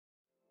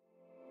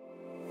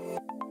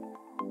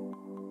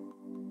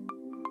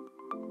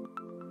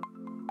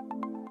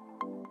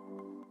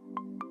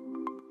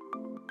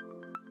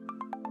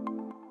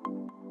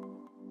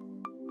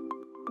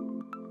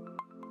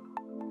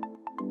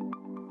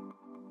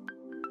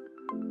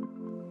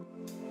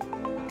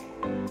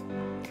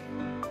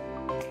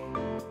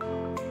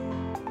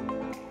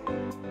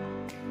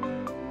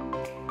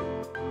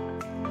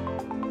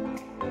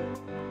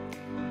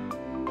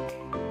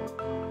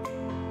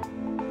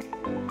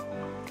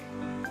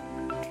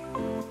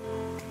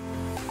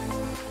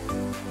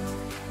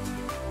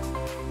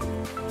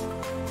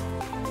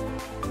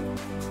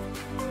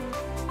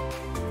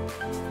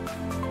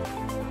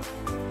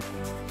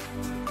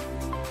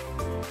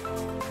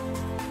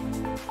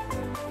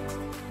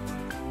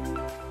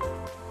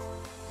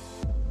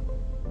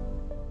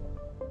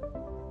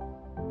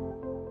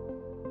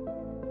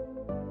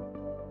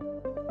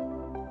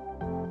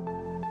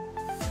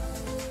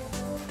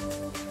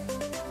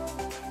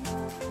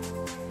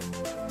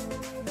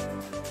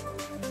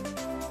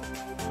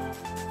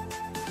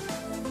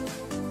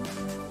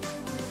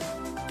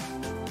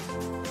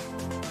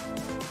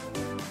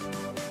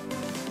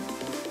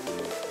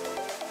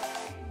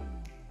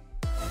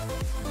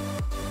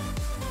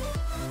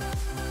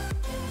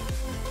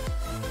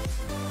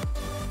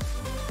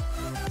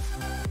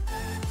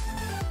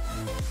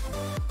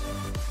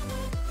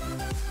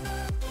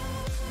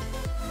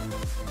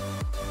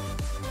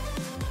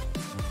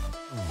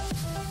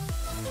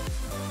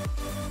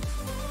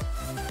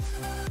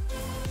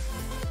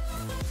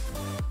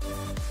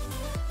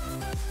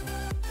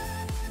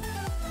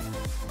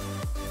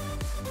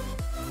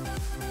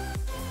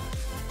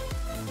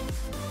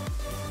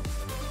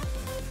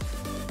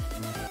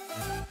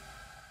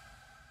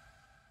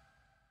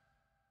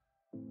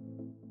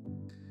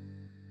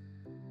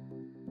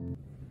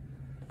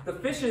The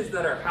fishes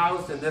that are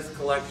housed in this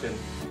collection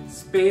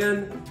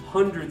span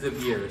hundreds of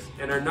years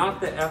and are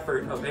not the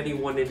effort of any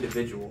one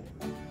individual.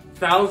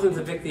 Thousands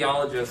of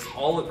ichthyologists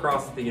all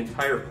across the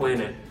entire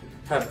planet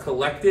have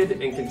collected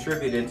and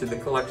contributed to the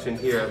collection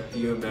here at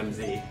the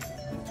UMMZ.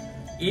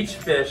 Each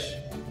fish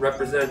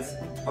represents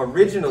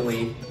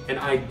originally an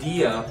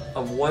idea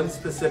of one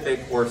specific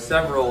or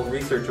several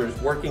researchers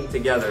working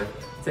together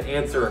to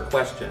answer a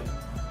question.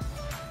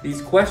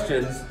 These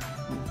questions,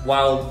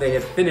 while they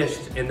have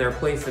finished in their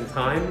place and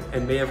time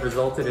and may have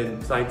resulted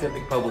in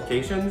scientific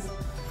publications,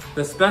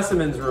 the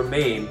specimens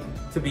remain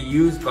to be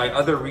used by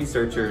other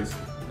researchers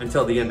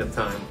until the end of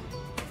time.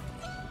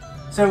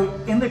 So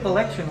in the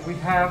collection we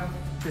have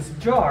these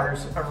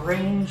jars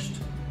arranged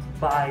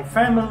by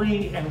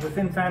family and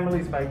within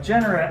families by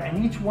genera,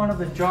 and each one of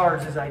the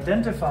jars is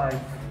identified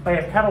by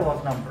a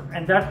catalog number.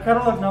 And that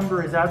catalog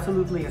number is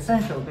absolutely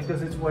essential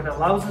because it's what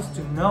allows us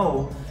to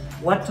know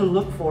what to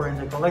look for in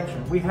the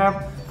collection. We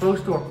have close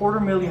to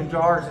 250,000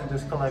 jars in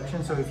this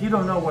collection, so if you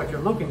don't know what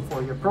you're looking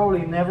for, you're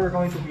probably never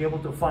going to be able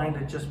to find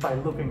it just by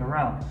looking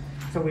around.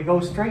 So we go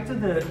straight to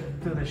the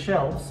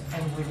shelves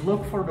and we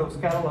look for those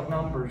catalog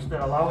numbers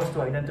that allow us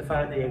to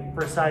identify the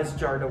precise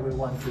jar that we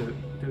want to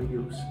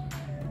use.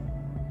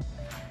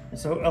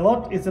 So a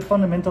lot is a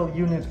fundamental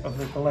unit of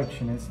the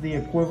collection. It's the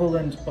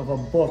equivalent of a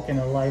book in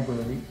a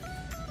library.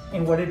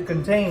 And what it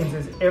contains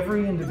is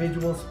every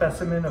individual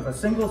specimen of a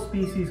single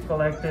species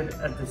collected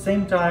at the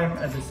same time,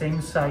 at the same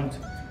site,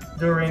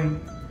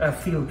 during a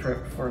field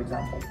trip, for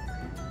example.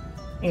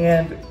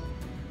 And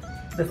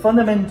the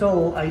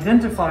fundamental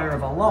identifier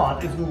of a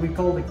lot is what we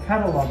call the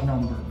catalog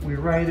number. We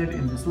write it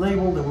in this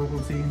label that we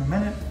will see in a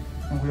minute,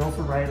 and we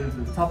also write it at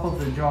the top of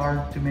the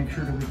jar to make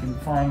sure that we can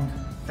find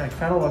that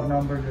catalog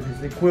number that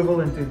is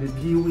equivalent to the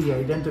Dewey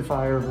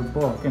identifier of a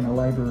book in a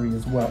library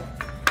as well.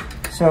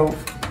 So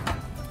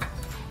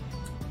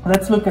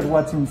let's look at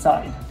what's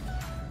inside.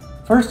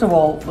 First of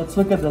all, let's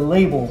look at the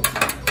label.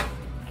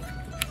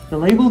 The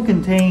label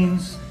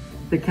contains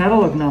the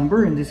catalog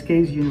number, in this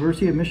case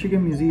University of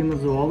Michigan Museum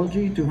of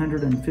Zoology,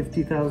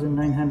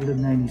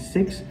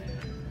 250,996.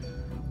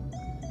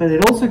 But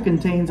it also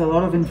contains a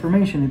lot of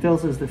information. It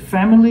tells us the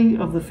family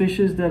of the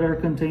fishes that are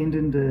contained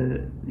in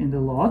the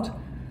lot,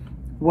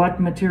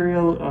 what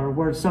material or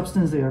what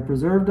substance they are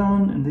preserved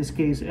on, in this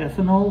case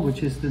ethanol,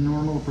 which is the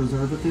normal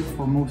preservative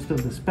for most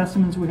of the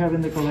specimens we have in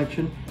the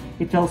collection.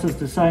 It tells us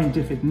the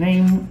scientific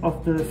name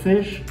of the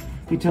fish.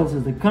 It tells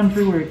us the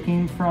country where it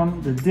came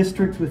from, the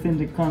district within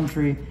the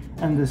country,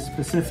 and the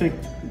specific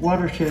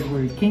watershed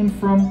where it came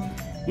from.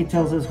 It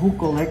tells us who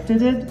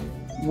collected it,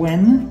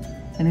 when,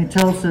 and it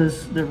tells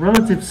us the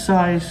relative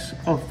size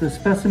of the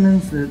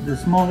specimens, the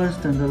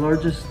smallest and the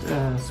largest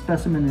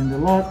specimen in the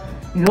lot.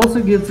 It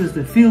also gives us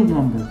the field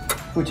number,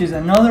 which is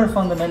another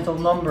fundamental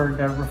number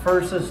that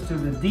refers us to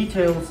the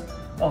details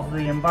of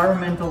the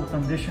environmental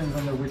conditions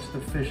under which the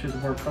fishes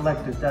were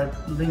collected. That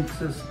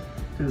links us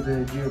to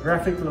the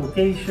geographic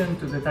location,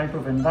 to the type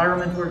of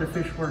environment where the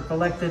fish were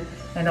collected,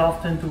 and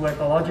often to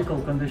ecological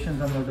conditions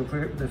under the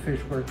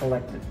fish were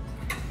collected.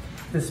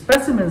 The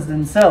specimens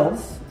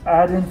themselves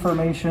add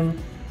information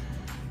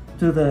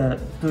to the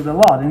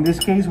lot. In this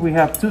case, we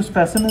have two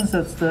specimens.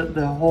 That's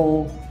the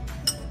whole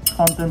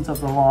contents of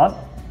the lot.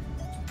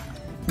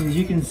 As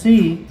you can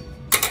see,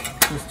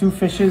 these two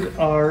fishes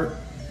are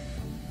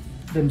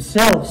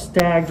themselves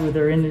tagged with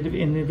their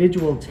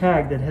individual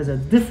tag that has a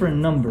different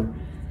number.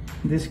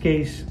 In this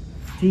case,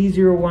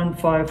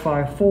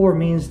 T01554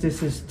 means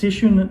this is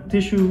tissue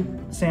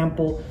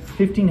sample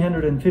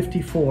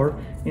 1554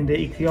 in the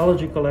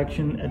ichthyology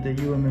collection at the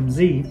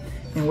UMMZ.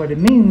 And what it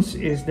means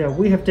is that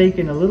we have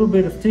taken a little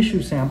bit of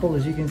tissue sample,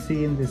 as you can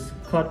see in this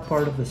cut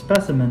part of the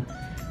specimen,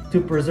 to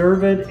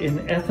preserve it in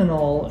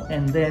ethanol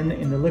and then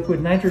in the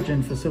liquid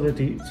nitrogen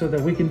facility so that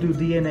we can do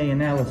DNA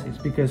analysis,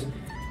 because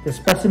the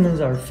specimens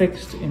are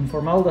fixed in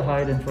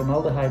formaldehyde and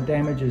formaldehyde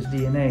damages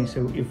DNA.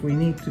 So if we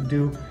need to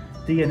do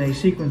DNA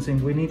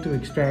sequencing, we need to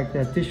extract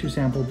that tissue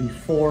sample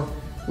before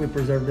we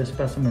preserve the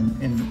specimen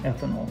in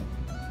ethanol.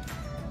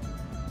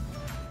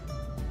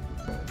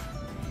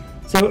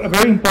 So a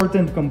very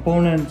important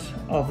component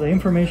of the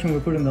information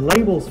we put in the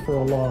labels for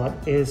a lot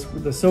is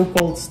the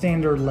so-called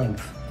standard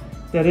length.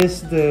 That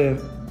is the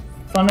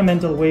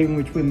fundamental way in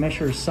which we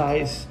measure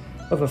size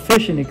of a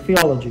fish in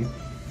ichthyology.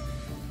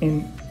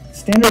 In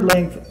standard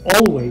length,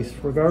 always,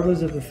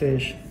 regardless of the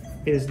fish,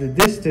 is the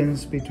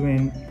distance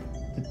between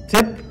the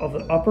tip of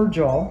the upper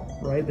jaw,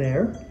 right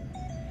there,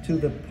 to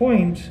the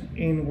point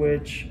in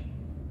which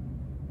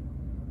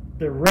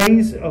the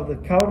rays of the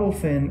caudal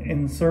fin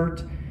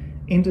insert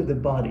into the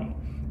body.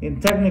 In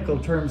technical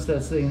terms,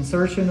 that's the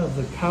insertion of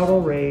the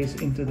caudal rays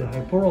into the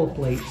hyporal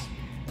plates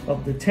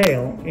of the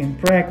tail. In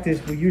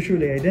practice, we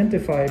usually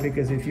identify,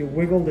 because if you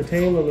wiggle the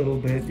tail a little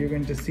bit, you're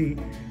going to see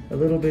a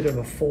little bit of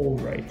a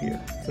fold right here.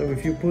 So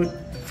if you put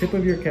the tip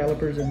of your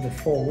calipers in the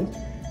fold,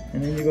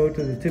 and then you go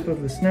to the tip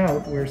of the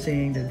snout, we're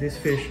seeing that this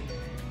fish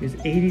is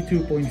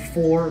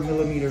 82.4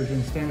 millimeters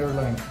in standard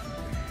length.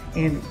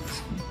 And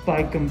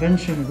by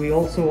convention, we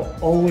also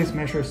always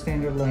measure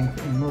standard length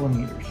in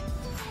millimeters.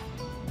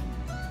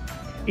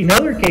 In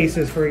other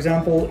cases, for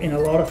example, in a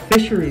lot of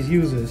fisheries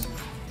uses,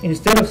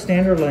 instead of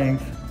standard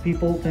length,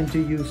 people tend to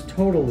use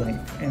total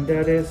length, and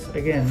that is,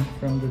 again,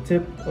 from the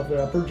tip of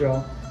the upper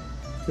jaw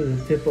to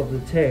the tip of the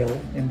tail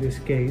in this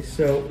case.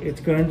 So it's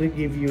going to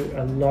give you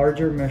a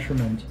larger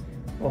measurement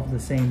of the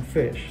same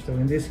fish. So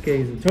in this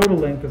case, the total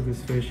length of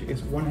this fish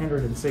is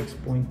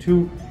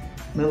 106.2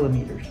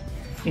 millimeters.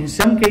 In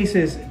some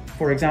cases,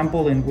 for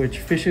example, in which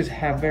fishes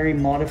have very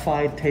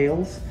modified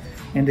tails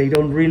and they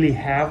don't really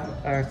have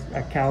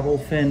a caudal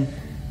fin,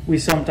 we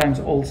sometimes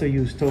also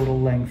use total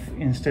length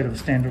instead of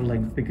standard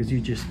length because you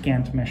just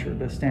can't measure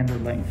the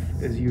standard length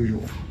as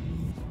usual.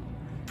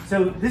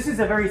 So this is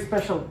a very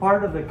special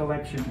part of the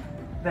collection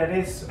that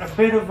is a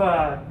bit of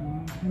a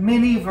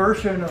mini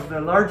version of the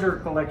larger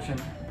collection.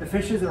 The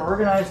fishes are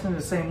organized in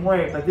the same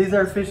way, but these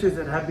are fishes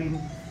that have been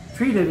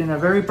treated in a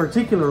very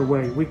particular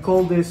way. We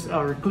call this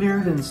our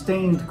cleared and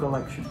stained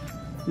collection.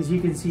 As you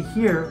can see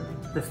here,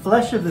 the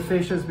flesh of the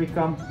fish has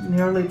become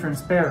nearly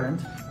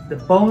transparent, the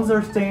bones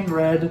are stained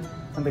red,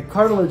 and the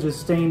cartilage is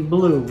stained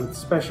blue with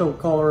special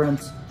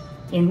colorants.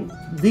 And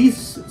these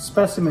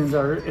specimens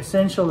are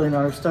essential in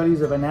our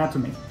studies of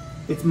anatomy.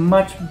 It's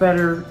much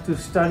better to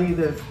study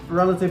the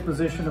relative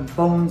position of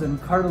bones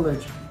and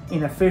cartilage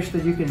in a fish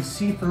that you can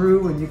see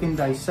through and you can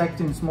dissect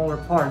in smaller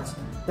parts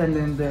than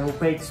in the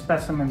opaque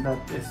specimen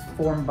that is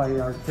formed by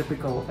our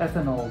typical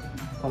ethanol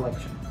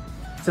collection.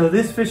 So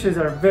these fishes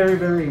are very,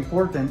 very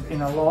important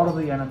in a lot of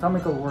the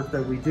anatomical work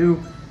that we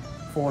do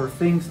for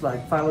things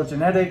like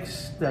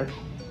phylogenetics, that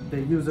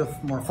the use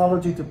of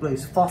morphology to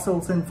place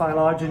fossils in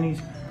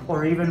phylogenies,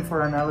 or even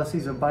for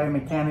analyses of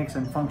biomechanics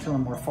and functional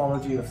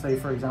morphology of, say,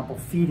 for example,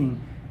 feeding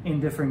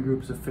in different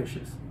groups of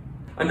fishes.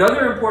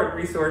 Another important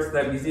resource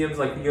that museums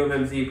like the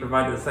UMMZ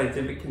provide to the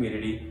scientific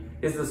community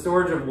is the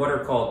storage of what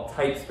are called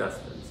type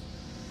specimens.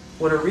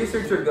 When a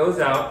researcher goes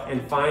out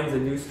and finds a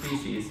new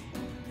species,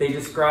 they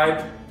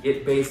describe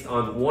it based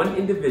on one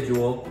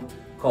individual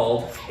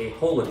called a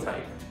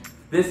holotype.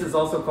 This is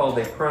also called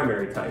a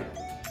primary type.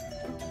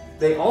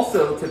 They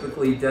also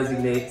typically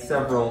designate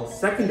several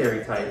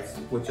secondary types,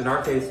 which in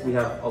our case we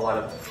have a lot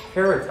of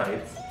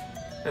paratypes.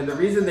 And the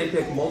reason they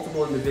pick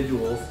multiple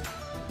individuals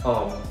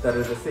that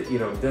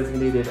are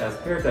designated as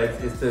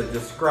paratypes is to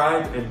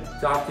describe and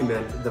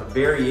document the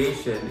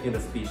variation in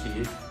a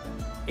species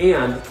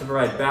and to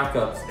provide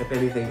backups if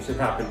anything should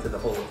happen to the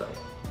holotype.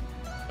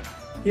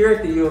 Here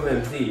at the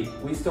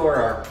UMMZ, we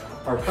store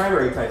our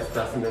primary type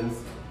specimens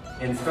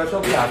in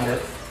special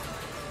cabinets,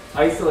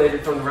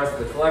 isolated from the rest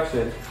of the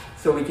collection,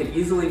 so we can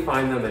easily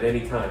find them at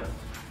any time.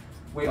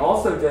 We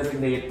also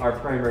designate our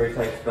primary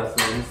type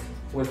specimens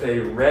with a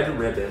red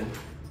ribbon,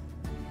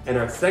 and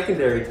our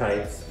secondary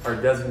types are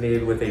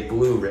designated with a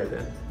blue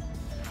ribbon.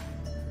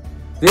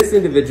 This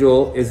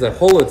individual is a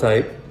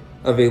holotype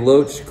of a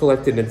loach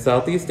collected in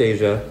Southeast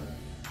Asia,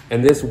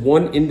 and this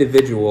one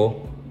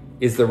individual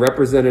is the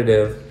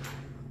representative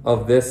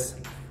of this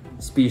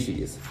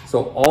species.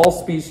 So all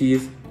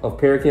species of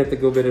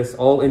Paracanthogobidus,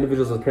 all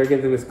individuals of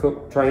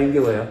Paracanthogobidus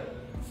triangulata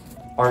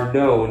are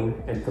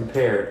known and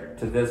compared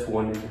to this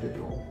one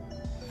individual.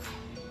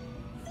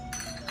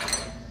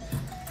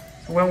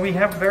 When we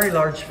have very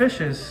large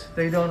fishes,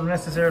 they don't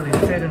necessarily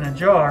fit in a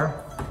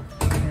jar,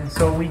 and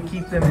so we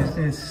keep them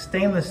in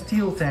stainless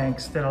steel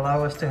tanks that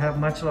allow us to have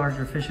much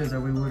larger fishes that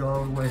we would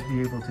always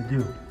be able to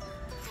do.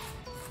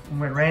 And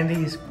what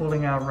Randy is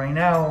pulling out right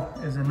now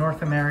is a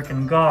North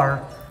American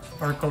gar.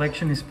 Our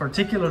collection is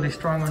particularly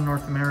strong on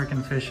North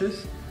American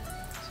fishes.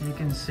 So you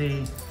can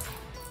see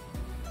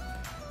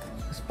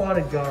a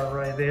spotted gar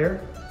right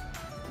there.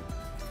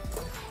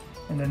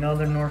 And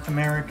another North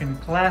American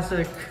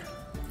classic,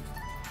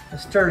 a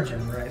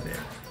sturgeon right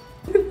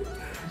there.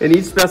 And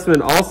each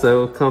specimen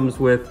also comes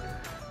with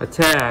a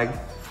tag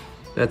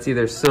that's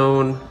either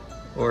sewn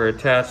or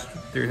attached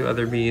through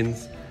other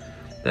means,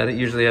 that it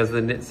usually has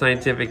the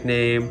scientific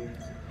name,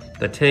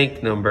 the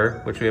tank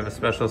number, which we have a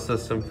special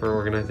system for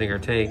organizing our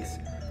tanks,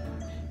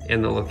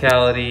 and the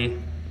locality,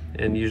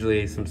 and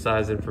usually some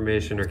size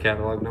information or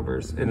catalog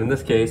numbers. And in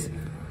this case,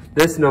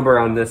 this number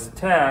on this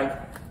tag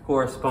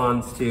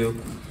corresponds to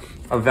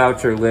a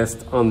voucher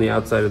list on the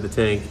outside of the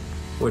tank,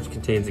 which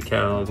contains a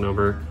catalog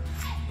number,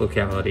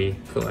 locality,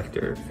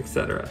 collector,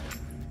 etc.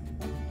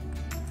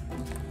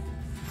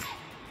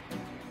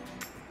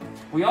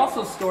 We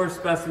also store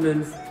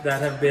specimens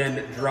that have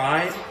been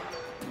dried,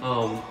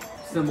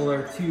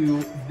 similar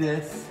to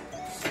this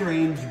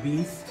strange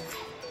beast,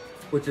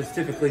 which is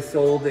typically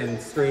sold in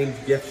strange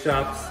gift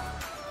shops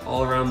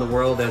all around the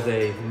world as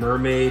a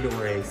mermaid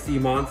or a sea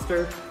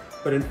monster.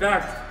 But in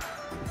fact,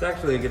 it's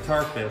actually a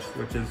guitar fish,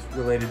 which is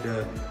related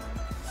to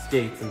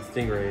skates and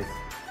stingrays.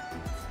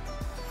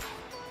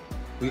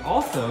 We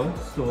also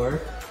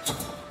store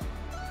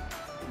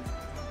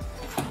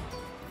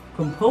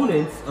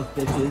components of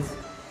fishes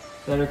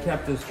that are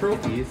kept as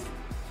trophies,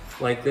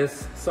 like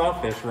this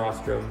sawfish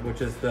rostrum,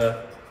 which is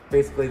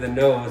basically the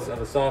nose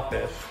of a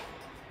sawfish.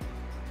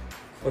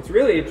 What's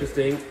really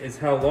interesting is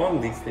how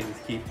long these things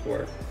keep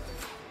for.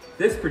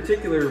 This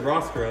particular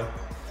rostra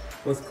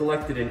was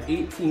collected in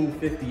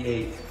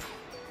 1858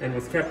 and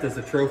was kept as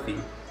a trophy.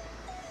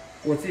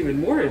 What's even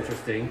more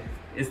interesting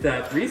is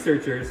that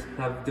researchers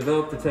have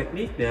developed a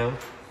technique now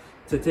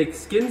to take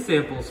skin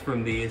samples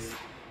from these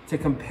to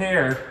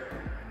compare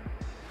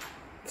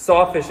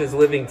sawfishes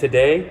living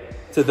today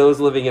to those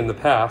living in the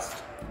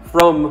past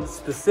from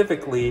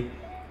specifically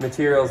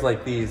materials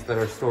like these that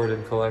are stored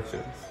in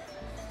collections.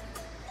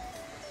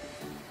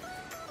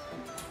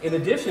 In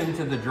addition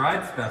to the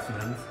dried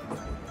specimens,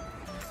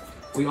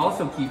 we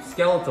also keep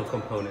skeletal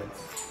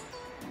components.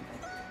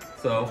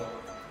 So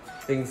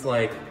things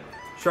like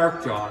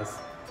shark jaws.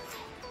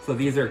 So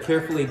these are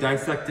carefully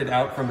dissected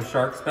out from a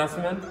shark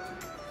specimen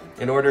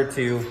in order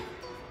to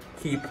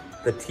keep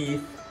the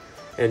teeth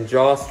and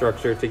jaw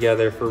structure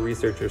together for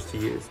researchers to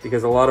use,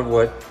 because a lot of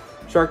what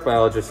shark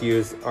biologists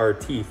use are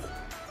teeth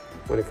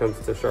when it comes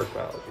to shark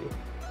biology.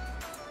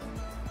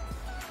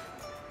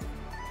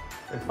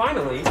 And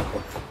finally,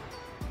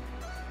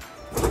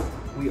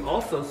 we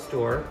also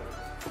store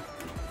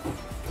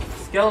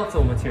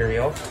skeletal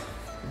material,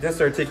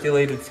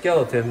 disarticulated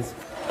skeletons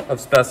of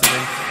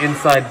specimens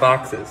inside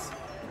boxes.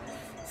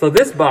 So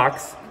this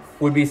box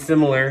would be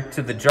similar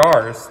to the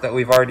jars that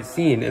we've already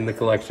seen in the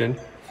collection,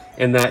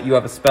 in that you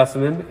have a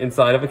specimen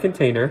inside of a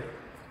container.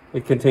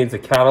 It contains a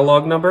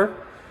catalog number,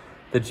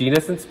 the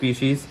genus and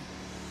species,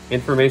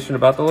 information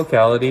about the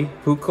locality,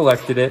 who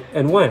collected it,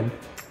 and when.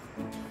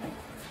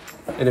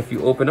 And if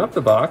you open up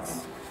the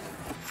box,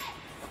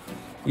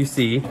 you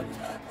see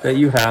that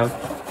you have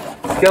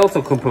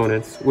skeletal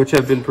components which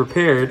have been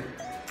prepared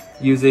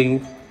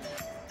using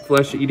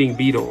flesh-eating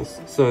beetles.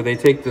 So they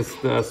take this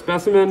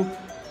specimen,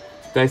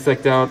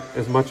 dissect out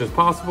as much as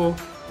possible,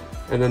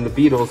 and then the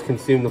beetles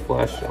consume the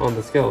flesh on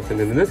the skeleton.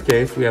 And in this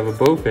case, we have a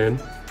bowfin,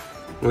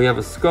 and we have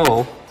a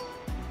skull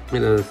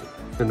in a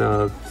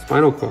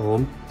spinal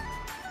column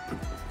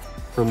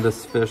from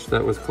this fish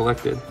that was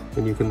collected.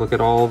 And you can look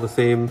at all the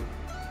same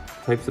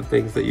types of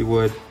things that you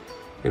would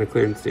in a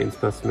cleared and stained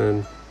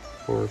specimen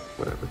or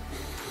whatever.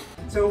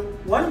 So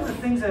one of the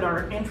things that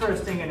are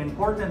interesting and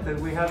important that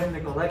we have in the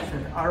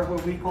collection are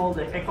what we call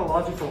the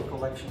ecological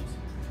collections.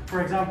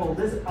 For example,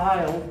 this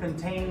aisle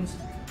contains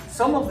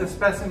some of the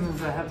specimens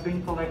that have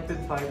been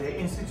collected by the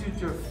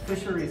Institute of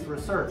Fisheries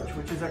Research,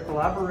 which is a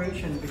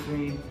collaboration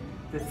between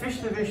the Fish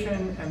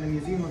Division and the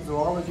Museum of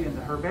Zoology and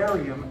the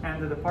Herbarium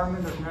and the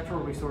Department of Natural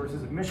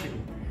Resources of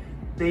Michigan.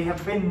 They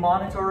have been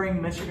monitoring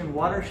Michigan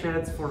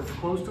watersheds for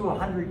close to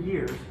 100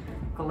 years,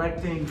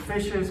 collecting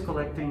fishes,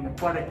 collecting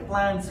aquatic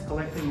plants,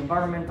 collecting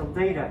environmental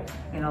data,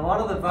 and a lot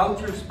of the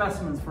voucher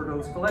specimens for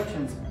those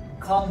collections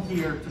come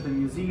here to the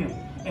museum.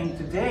 And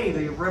today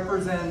they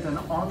represent an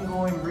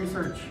ongoing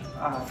research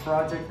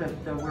project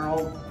that we're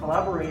all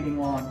collaborating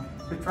on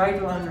to try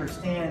to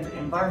understand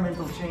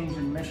environmental change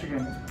in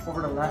Michigan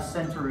over the last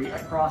century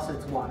across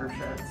its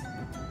watersheds.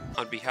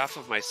 On behalf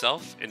of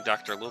myself and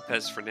Dr.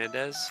 Lopez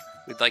Fernandez,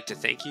 we'd like to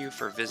thank you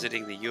for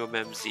visiting the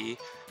UMMZ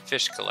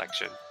fish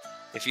collection.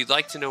 If you'd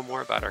like to know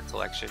more about our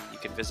collection, you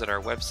can visit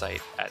our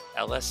website at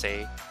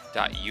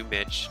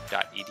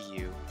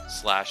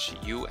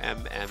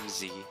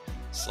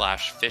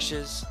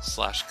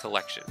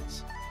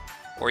lsa.umich.edu/UMMZ/fishes/collections.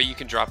 Or you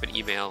can drop an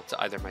email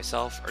to either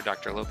myself or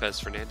Dr. Lopez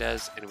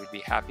Fernandez, and we'd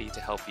be happy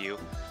to help you